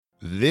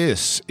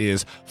This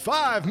is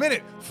 5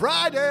 Minute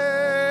Friday!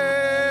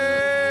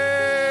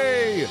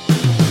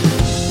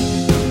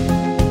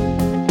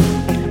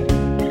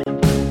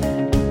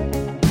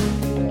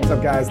 What's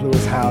up, guys?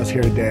 Lewis Howes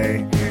here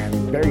today, and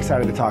very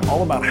excited to talk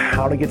all about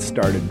how to get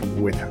started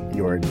with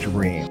your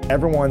dream.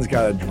 Everyone's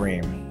got a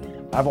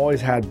dream. I've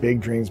always had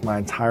big dreams my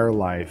entire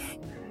life,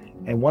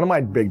 and one of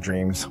my big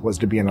dreams was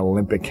to be an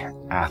Olympic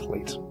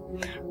athlete.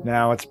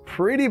 Now, it's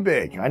pretty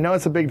big. I know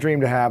it's a big dream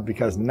to have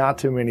because not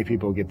too many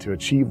people get to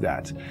achieve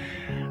that.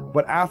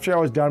 But after I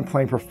was done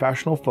playing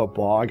professional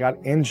football, I got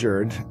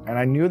injured, and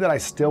I knew that I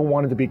still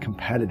wanted to be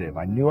competitive.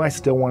 I knew I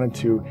still wanted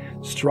to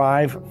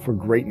strive for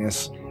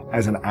greatness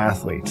as an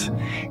athlete.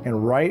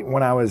 And right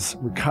when I was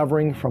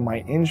recovering from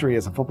my injury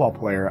as a football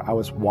player, I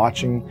was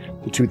watching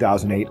the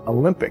 2008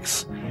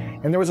 Olympics.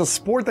 And there was a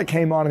sport that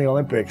came on in the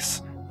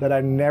Olympics that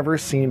I'd never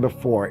seen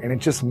before, and it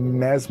just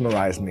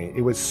mesmerized me.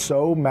 It was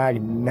so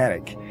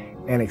magnetic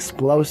and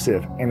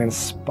explosive and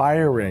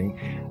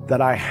inspiring that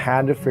I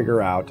had to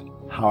figure out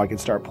how I could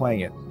start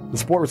playing it. The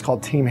sport was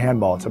called team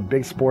handball. It's a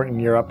big sport in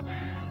Europe,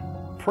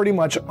 pretty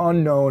much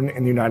unknown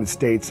in the United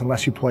States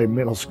unless you play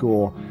middle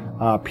school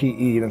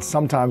PE, and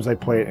sometimes I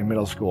play it in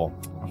middle school.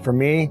 For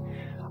me,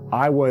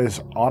 I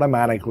was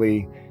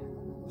automatically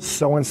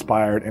so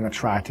inspired and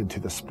attracted to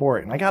the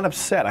sport. And I got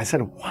upset. I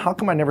said, how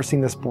come I never seen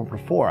this sport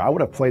before? I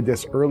would have played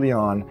this early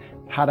on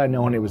had I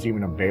known it was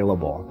even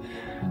available.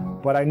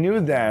 But I knew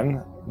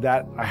then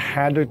that I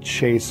had to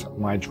chase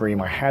my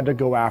dream. I had to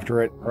go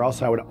after it, or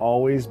else I would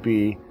always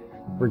be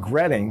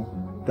regretting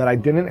that I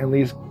didn't at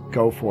least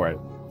go for it.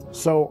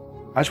 So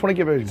I just want to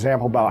give an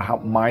example about how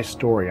my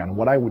story on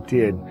what I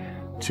did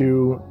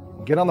to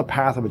get on the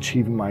path of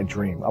achieving my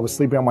dream. I was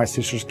sleeping on my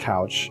sister's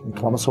couch in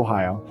Columbus,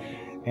 Ohio,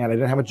 and I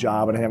didn't have a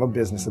job. I didn't have a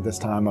business at this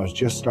time. I was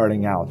just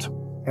starting out.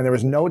 And there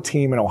was no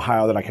team in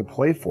Ohio that I could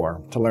play for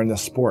to learn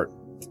this sport.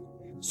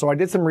 So I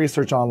did some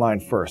research online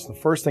first. The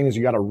first thing is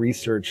you got to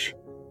research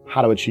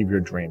how to achieve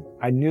your dream.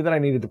 I knew that I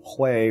needed to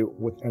play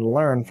with and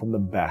learn from the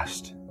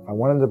best. If I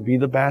wanted to be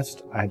the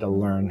best, I had to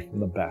learn from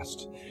the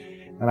best.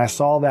 And I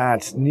saw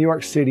that New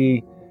York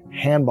City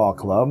Handball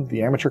Club,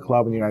 the amateur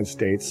club in the United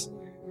States,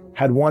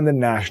 had won the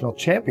national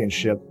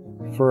championship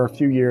for a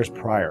few years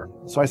prior.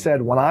 So I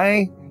said, when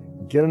I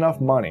get enough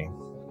money,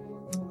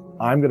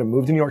 I'm going to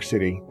move to New York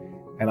City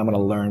and I'm going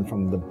to learn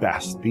from the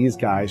best. These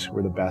guys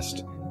were the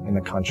best in the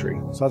country.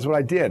 So that's what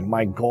I did.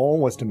 My goal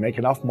was to make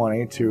enough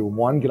money to,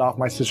 one, get off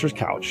my sister's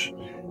couch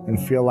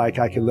and feel like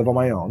I could live on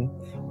my own.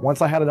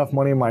 Once I had enough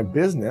money in my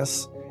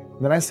business,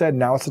 then I said,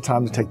 now it's the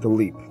time to take the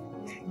leap.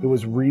 It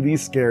was really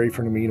scary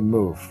for me to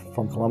move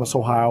from Columbus,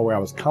 Ohio, where I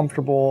was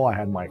comfortable. I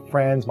had my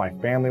friends, my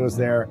family was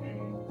there. It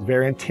was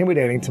very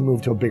intimidating to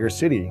move to a bigger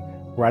city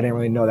where I didn't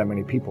really know that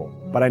many people.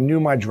 But I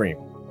knew my dream.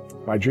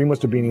 My dream was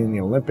to be in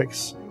the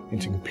Olympics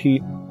and to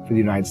compete for the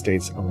United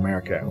States of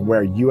America and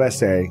wear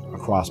USA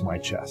across my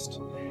chest.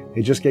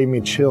 It just gave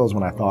me chills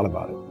when I thought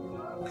about it.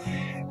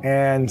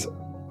 And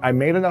I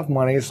made enough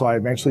money, so I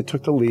eventually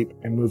took the leap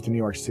and moved to New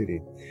York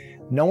City.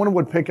 No one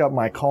would pick up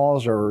my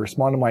calls or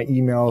respond to my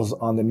emails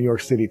on the New York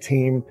City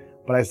team,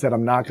 but I said,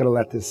 I'm not going to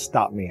let this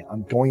stop me.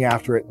 I'm going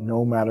after it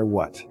no matter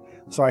what.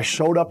 So I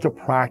showed up to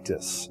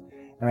practice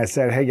and I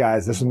said, hey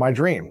guys, this is my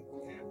dream,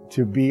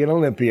 to be an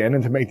Olympian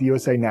and to make the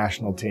USA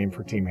national team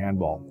for team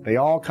handball. They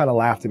all kind of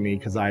laughed at me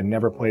because I had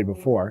never played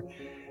before,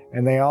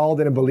 and they all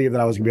didn't believe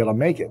that I was going to be able to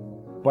make it.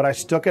 But I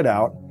stuck it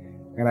out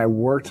and I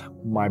worked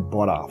my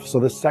butt off. So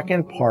the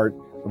second part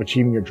of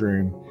achieving your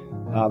dream,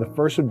 the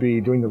first would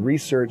be doing the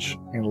research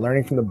and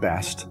learning from the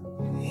best.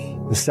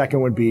 The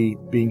second would be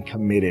being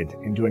committed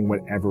and doing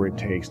whatever it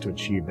takes to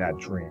achieve that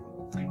dream.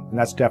 And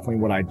that's definitely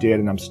what I did,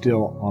 and I'm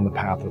still on the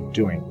path of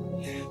doing.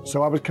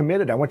 So I was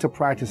committed. I went to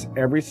practice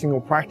every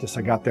single practice.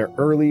 I got there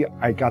early.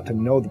 I got to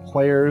know the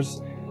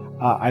players.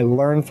 I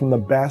learned from the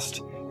best,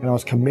 and I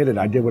was committed.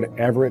 I did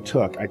whatever it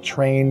took. I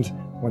trained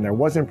when there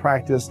wasn't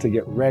practice to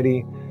get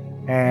ready,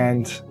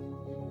 and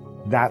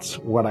that's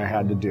what I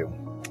had to do.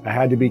 I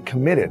had to be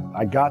committed.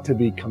 I got to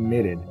be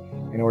committed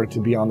in order to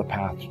be on the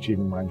path to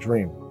achieving my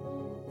dream.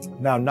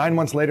 Now, 9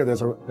 months later,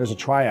 there's a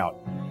tryout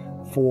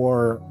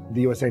for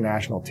the USA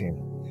national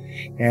team.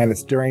 And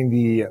it's during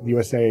the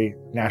USA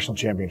National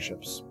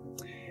Championships.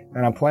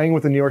 And I'm playing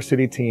with the New York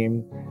City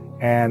team,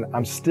 and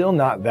I'm still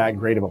not that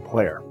great of a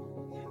player.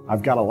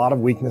 I've got a lot of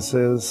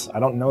weaknesses. I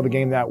don't know the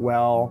game that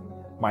well.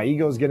 My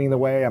ego's getting in the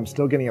way. I'm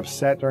still getting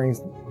upset during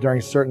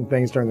certain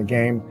things during the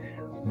game.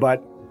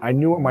 But I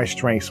knew what my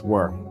strengths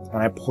were,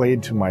 and I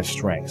played to my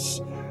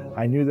strengths.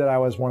 I knew that I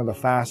was one of the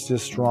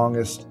fastest,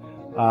 strongest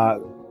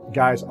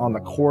guys on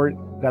the court,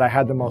 that I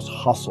had the most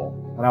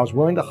hustle. And I was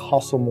willing to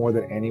hustle more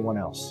than anyone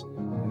else.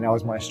 And that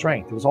was my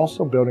strength. It was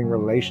also building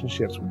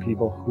relationships with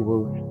people who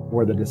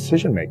were the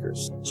decision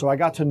makers. So I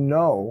got to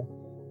know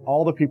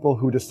all the people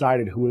who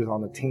decided who was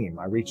on the team.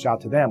 I reached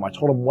out to them. I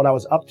told them what I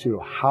was up to,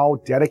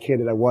 how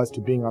dedicated I was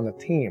to being on the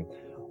team,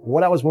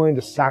 what I was willing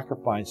to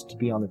sacrifice to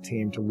be on the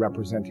team to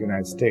represent the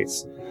United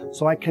States.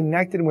 So I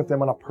connected with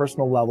them on a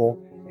personal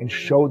level and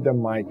showed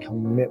them my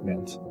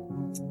commitment.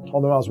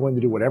 Told them I was willing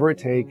to do whatever it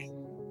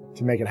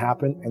to make it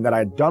happen, and that I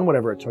had done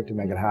whatever it took to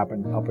make it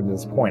happen up until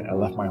this point. I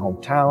left my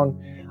hometown.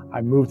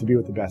 I moved to be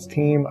with the best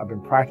team. I've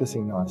been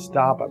practicing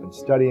nonstop. I've been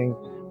studying,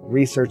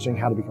 researching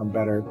how to become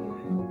better,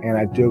 and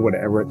I did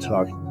whatever it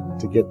took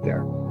to get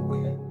there.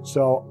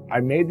 So I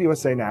made the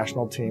USA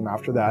national team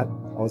after that.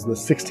 I was the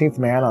 16th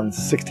man on the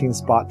 16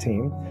 spot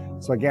team.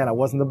 So again, I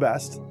wasn't the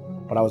best,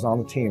 but I was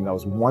on the team. That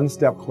was one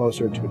step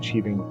closer to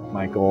achieving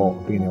my goal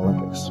of being in the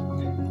Olympics.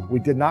 We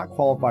did not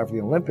qualify for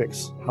the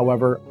Olympics.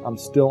 However, I'm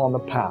still on the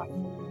path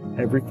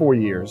every 4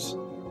 years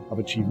of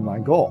achieving my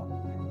goal.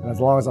 And as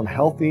long as I'm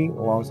healthy, as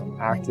long as I'm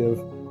active,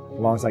 as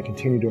long as I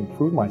continue to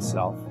improve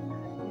myself,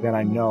 then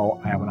I know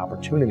I have an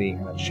opportunity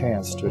and a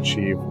chance to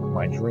achieve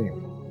my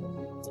dream.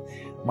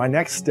 My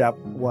next step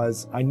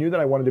was I knew that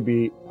I wanted to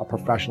be a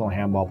professional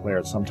handball player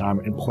at some time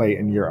and play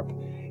in Europe.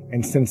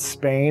 And since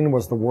Spain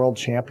was the world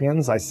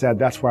champions, I said,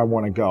 that's where I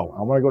want to go.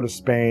 I want to go to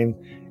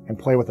Spain and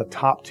play with a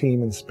top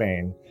team in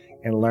Spain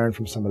and learn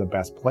from some of the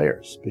best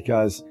players.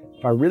 Because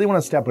if I really want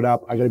to step it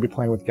up, I got to be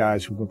playing with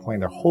guys who've been playing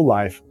their whole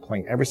life,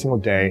 playing every single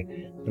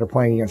day, that are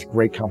playing against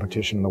great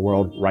competition in the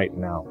world right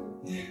now.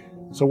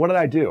 So what did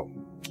I do?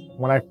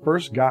 When I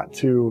first got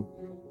to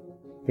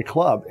the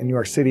club in New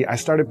York City, I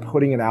started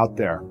putting it out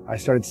there. I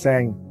started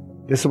saying,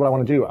 this is what I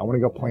want to do. I want to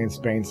go play in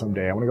Spain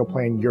someday. I want to go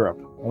play in Europe.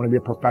 I want to be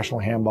a professional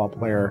handball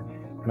player,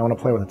 and I want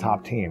to play with a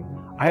top team.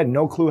 I had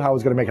no clue how I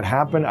was going to make it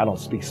happen. I don't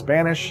speak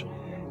Spanish,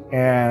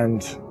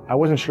 and I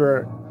wasn't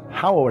sure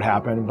how it would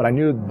happen, but I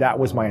knew that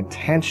was my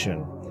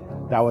intention.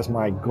 That was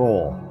my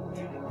goal.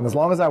 And as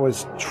long as I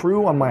was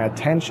true on my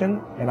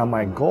intention and on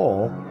my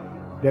goal,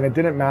 then it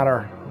didn't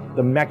matter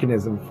the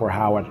mechanism for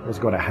how it was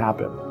going to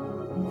happen.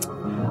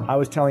 I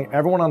was telling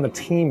everyone on the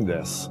team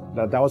this,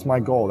 that was my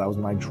goal, that was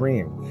my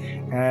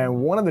dream.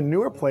 And one of the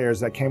newer players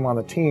that came on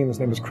the team, his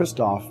name is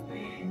Christoph,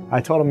 I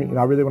told him,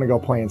 I really want to go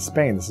play in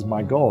Spain. This is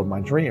my goal, my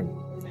dream.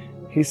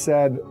 He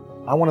said,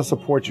 I want to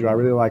support you. I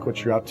really like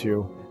what you're up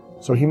to.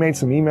 So he made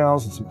some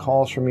emails and some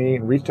calls for me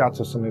and reached out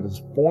to some of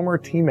his former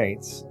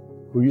teammates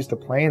who used to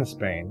play in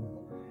Spain.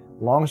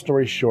 Long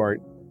story short,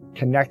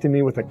 connected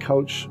me with a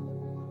coach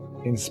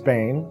in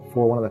Spain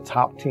for one of the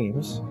top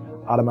teams,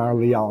 Ademar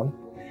Leon.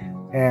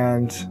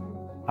 And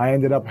I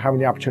ended up having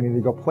the opportunity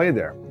to go play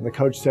there. And the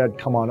coach said,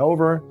 come on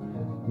over,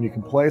 and you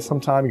can play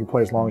sometime. You can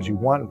play as long as you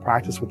want and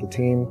practice with the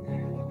team.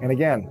 And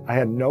again, I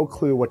had no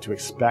clue what to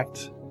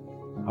expect.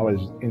 I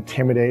was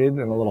intimidated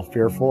and a little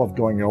fearful of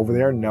going over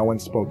there. No one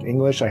spoke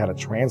English. I had a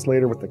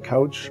translator with the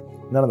coach.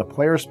 None of the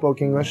players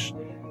spoke English,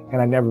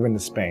 and I'd never been to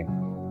Spain.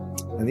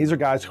 And these are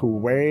guys who were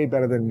way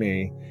better than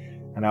me,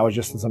 and I was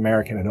just this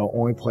American who had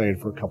only played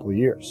for a couple of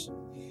years.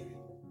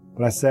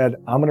 But I said,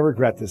 I'm going to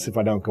regret this if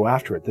I don't go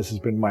after it. This has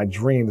been my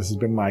dream. This has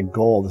been my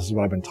goal. This is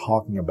what I've been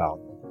talking about.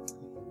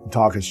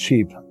 Talk is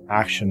cheap.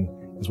 Action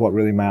is what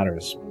really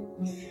matters.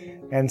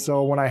 And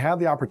so when I had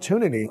the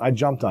opportunity, I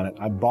jumped on it.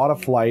 I bought a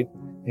flight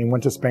and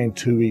went to Spain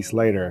 2 weeks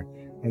later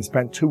and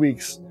spent 2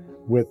 weeks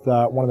with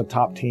one of the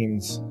top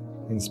teams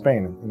in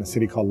Spain in a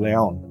city called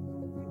León.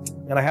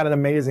 And I had an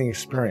amazing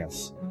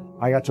experience.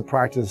 I got to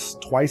practice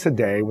twice a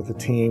day with the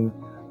team,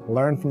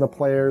 learn from the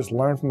players,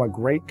 learn from a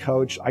great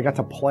coach. I got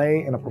to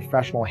play in a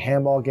professional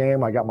handball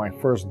game. I got my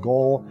first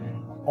goal.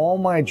 All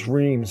my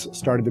dreams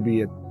started to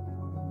be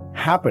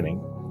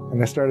happening,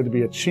 and they started to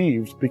be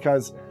achieved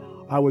because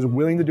I was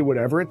willing to do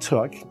whatever it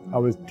took. I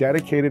was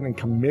dedicated and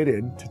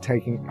committed to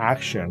taking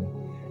action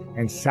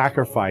and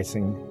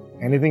sacrificing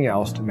anything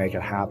else to make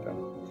it happen.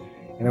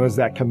 And it was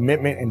that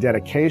commitment and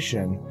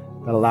dedication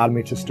that allowed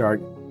me to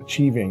start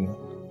achieving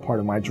part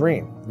of my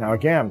dream. Now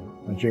again,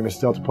 my dream is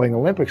still to play in the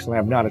Olympics, and I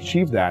have not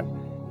achieved that,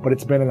 but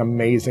it's been an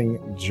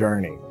amazing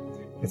journey.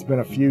 It's been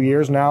a few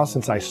years now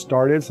since I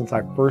started, since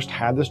I first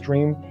had this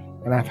dream,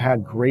 and I've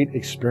had great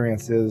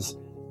experiences,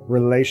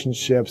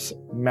 relationships,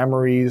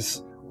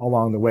 memories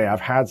along the way. I've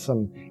had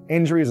some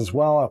injuries as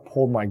well. I've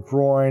pulled my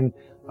groin,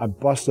 I've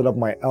busted up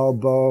my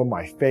elbow,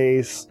 my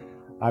face.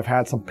 I've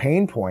had some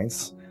pain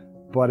points,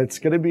 but it's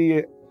going to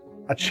be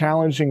a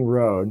challenging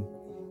road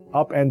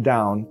up and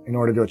down in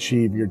order to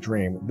achieve your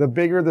dream. The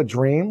bigger the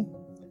dream,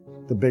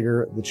 the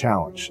bigger the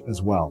challenge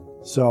as well.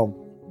 So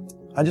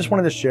I just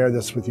wanted to share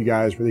this with you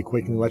guys really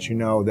quick and let you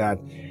know that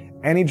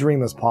any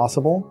dream is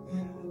possible.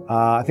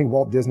 I think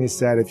Walt Disney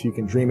said, if you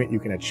can dream it, you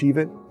can achieve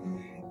it.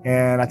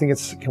 And I think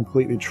it's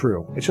completely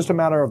true. It's just a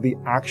matter of the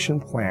action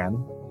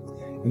plan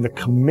and the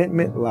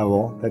commitment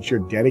level that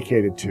you're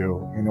dedicated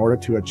to in order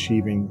to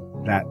achieving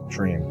that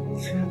dream.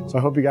 So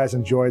I hope you guys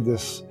enjoyed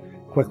this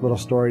quick little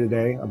story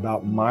today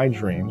about my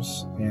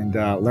dreams and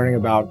learning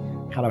about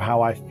kind of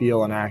how I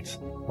feel and act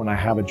when I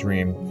have a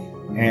dream.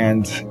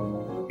 And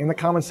in the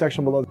comment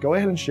section below, go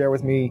ahead and share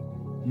with me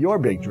your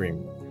big dream.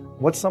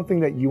 What's something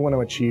that you want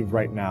to achieve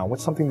right now?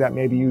 What's something that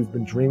maybe you've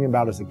been dreaming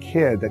about as a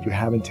kid that you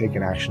haven't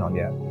taken action on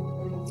yet?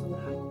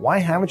 Why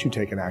haven't you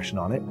taken action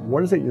on it?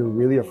 What is it you're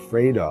really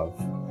afraid of?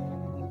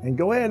 And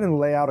go ahead and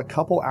lay out a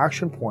couple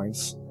action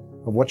points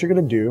of what you're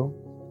going to do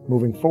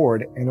moving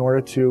forward in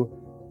order to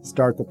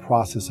start the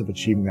process of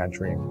achieving that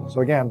dream.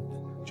 So again,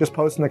 just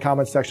post in the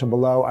comment section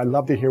below. I'd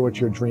love to hear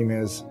what your dream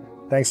is.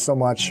 Thanks so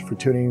much for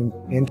tuning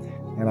in,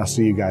 and I'll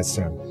see you guys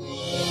soon.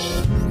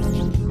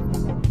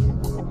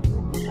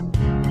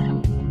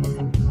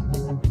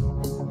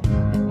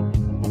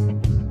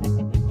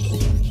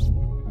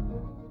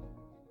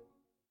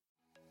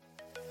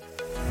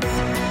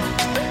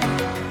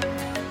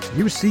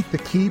 You seek the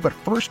key, but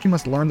first you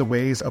must learn the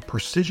ways of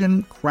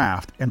precision,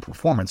 craft, and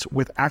performance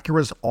with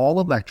Acura's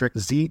all-electric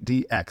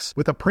ZDX.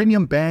 With a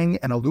premium Bang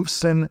 &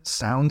 Olufsen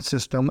sound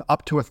system,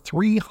 up to a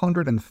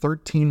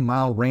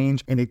 313-mile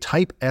range, and a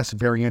Type S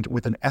variant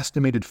with an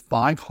estimated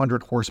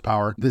 500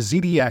 horsepower, the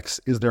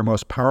ZDX is their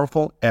most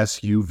powerful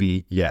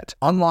SUV yet.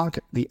 Unlock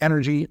the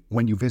energy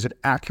when you visit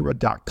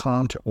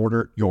Acura.com to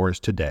order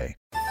yours today.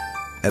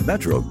 At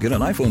Metro, get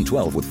an iPhone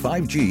 12 with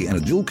 5G and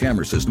a dual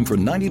camera system for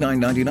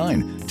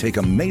 $99.99. Take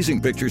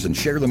amazing pictures and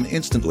share them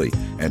instantly.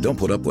 And don't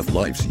put up with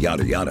life's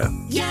yada yada.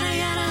 Yada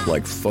yada.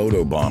 Like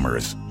photo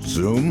bombers.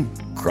 Zoom,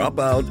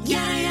 crop out,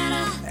 yada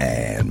yada.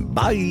 And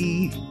bye.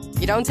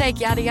 You don't take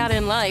yada yada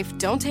in life,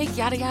 don't take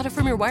yada yada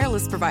from your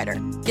wireless provider.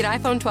 Get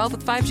iPhone 12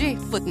 with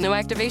 5G with no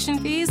activation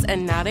fees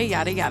and nada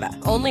yada yada.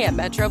 Only at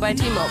Metro by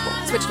T-Mobile.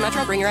 Switch to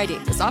Metro, bring your ID.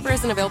 This offer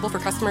isn't available for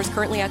customers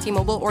currently at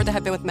T-Mobile or that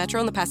have been with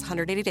Metro in the past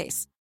 180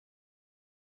 days.